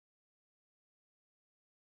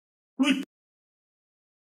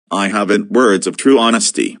I haven't words of true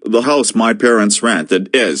honesty. The house my parents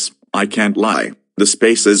rented is, I can't lie, the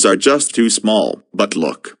spaces are just too small. But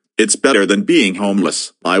look, it's better than being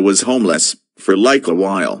homeless. I was homeless, for like a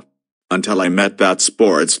while. Until I met that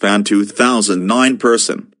sports fan 2009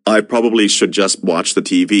 person. I probably should just watch the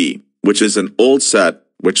TV, which is an old set,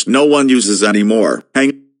 which no one uses anymore.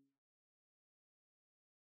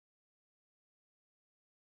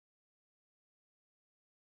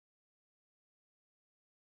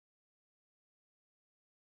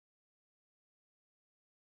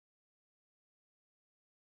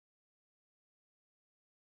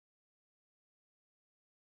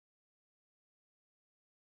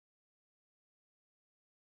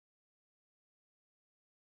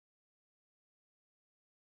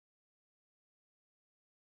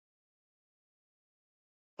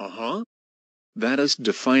 Uh-huh. That is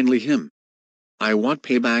definitely him. I want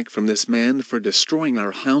payback from this man for destroying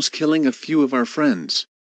our house, killing a few of our friends.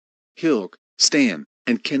 Hilk, Stan,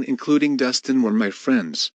 and Ken, including Dustin, were my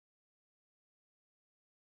friends.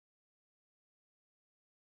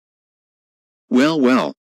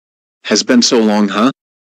 Well. Has been so long, huh?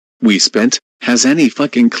 We spent, has any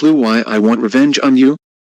fucking clue why I want revenge on you?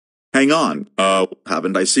 Hang on,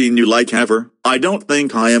 haven't I seen you like ever? I don't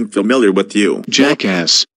think I am familiar with you.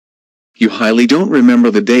 Jackass. You highly don't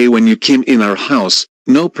remember the day when you came in our house,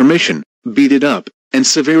 no permission, beat it up, and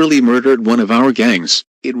severely murdered one of our gangs.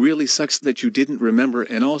 It really sucks that you didn't remember,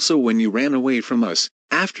 and also when you ran away from us,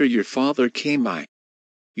 after your father came by.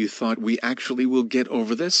 You thought we actually will get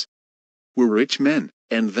over this? We're rich men,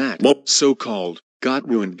 and that, so-called, got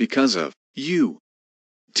ruined because of you.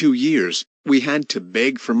 2 years, we had to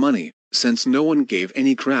beg for money, since no one gave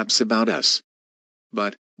any craps about us.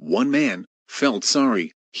 But, one man, felt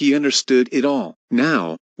sorry, he understood it all.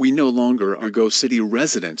 Now, we no longer are Go City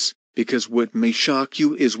residents, because what may shock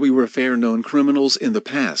you is we were fair-known criminals in the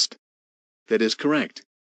past. That is correct.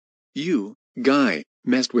 You, guy,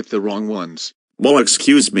 messed with the wrong ones. Well,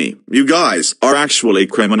 excuse me, you guys are actually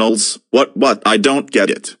criminals? What, I don't get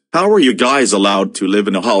it. How are you guys allowed to live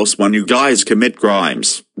in a house when you guys commit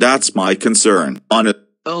crimes? That's my concern.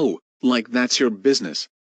 Oh, like that's your business.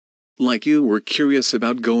 Like you were curious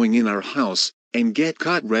about going in our house, and get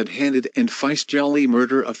caught red-handed and jolly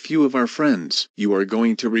murder a few of our friends. You are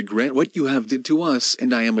going to regret what you have did to us,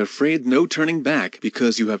 and I am afraid no turning back,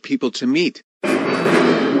 because you have people to meet.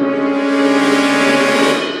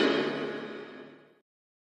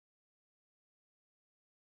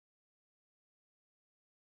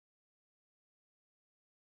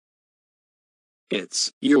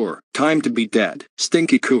 It's your time to be dead,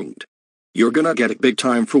 Stinky Coont. You're gonna get it big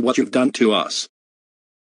time for what you've done to us.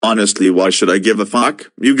 Honestly, why should I give a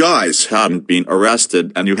fuck? You guys hadn't been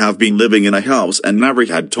arrested and you have been living in a house and never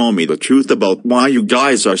had told me the truth about why you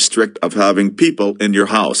guys are strict of having people in your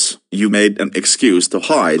house. You made an excuse to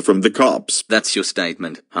hide from the cops. That's your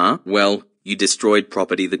statement, huh? Well, you destroyed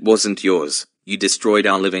property that wasn't yours. You destroyed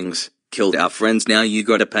our livings, killed our friends, now you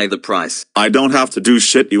gotta pay the price. I don't have to do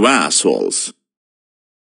shit, you assholes.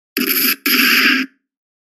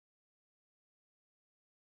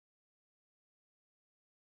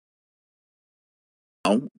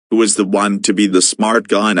 Who is the one to be the smart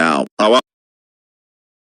guy now?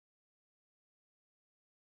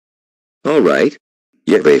 Alright.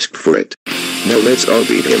 You've asked for it. Now let's all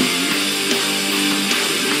beat him.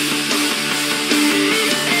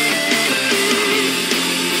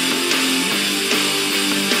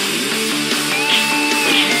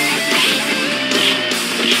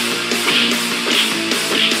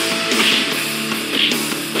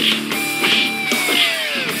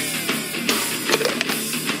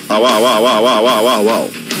 Wow.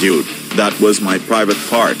 Dude, that was my private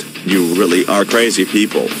part. You really are crazy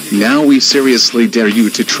people. Now we seriously dare you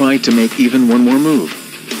to try to make even one more move.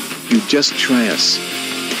 You just try us.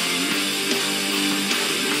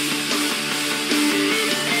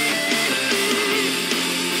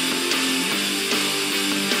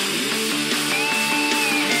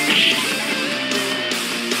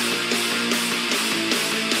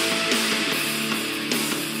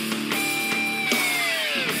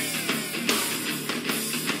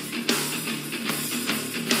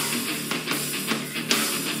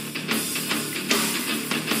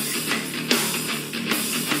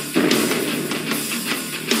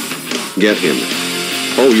 Get him.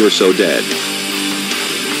 Oh, you're so dead.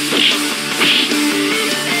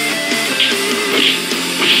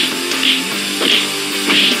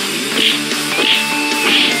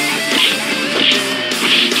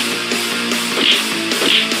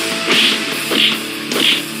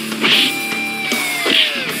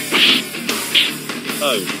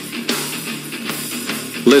 Oh.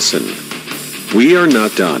 Listen. We are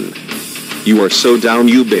not done. You are so down,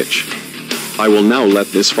 you bitch. I will now let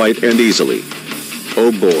this fight end easily.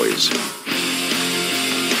 Oh boys.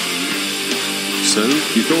 So,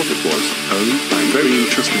 you thought it was, oh, I'm very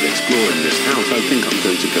interested in exploring this house, I think I'm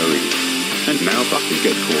going to go in. And now fucking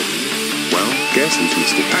get caught. Well, guess who's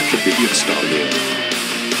Mr. Patrick Idiot Star here?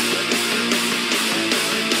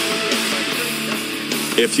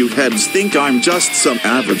 If you heads think I'm just some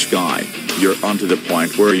average guy, you're onto the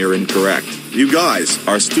point where you're incorrect. You guys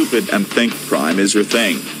are stupid and think crime is your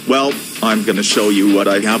thing. Well, I'm gonna show you what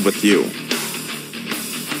I have with you.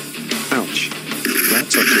 Ouch.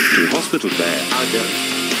 That's a trip to hospital there. How dare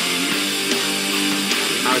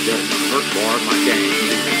hurt more of my gang.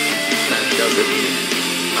 That does it.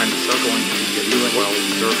 I'm so going to give you a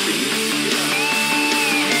well-deserved beat.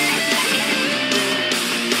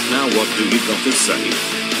 Now what do you got to say?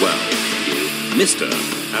 Well, you, mister,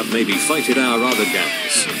 have maybe fighted our other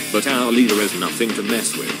gangs, but our leader is nothing to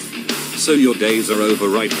mess with. So your days are over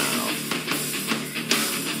right now.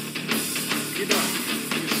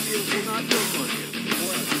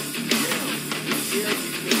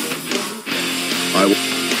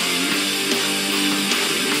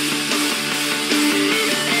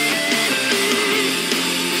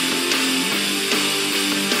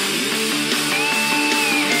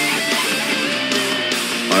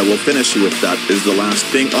 I will finish you if that is the last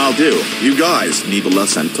thing I'll do. You guys need a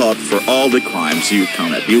lesson taught for all the crimes you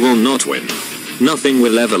commit. You will not win. Nothing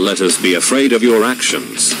will ever let us be afraid of your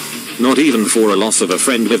actions. Not even for a loss of a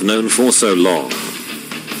friend we've known for so long.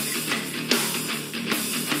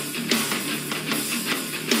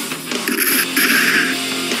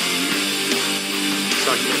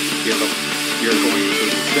 You're going to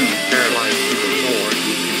soon paralyze people or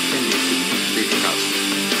you continue to keep beating us.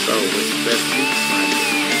 So it's best you decide.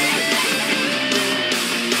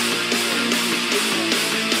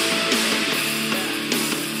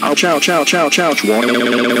 Ouch, ouch, ouch, ouch, ouch.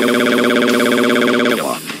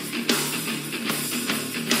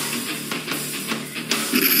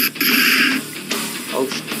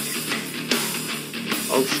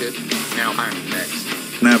 Oh shit. Now I'm next.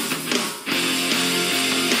 Now,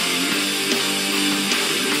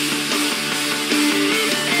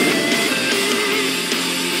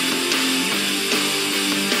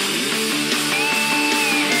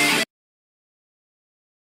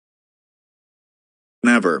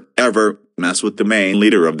 never, ever, mess with the main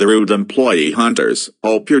leader of the rude employee hunters.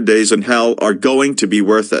 Hope your days in hell are going to be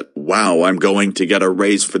worth it. Wow, I'm going to get a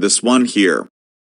raise for this one here.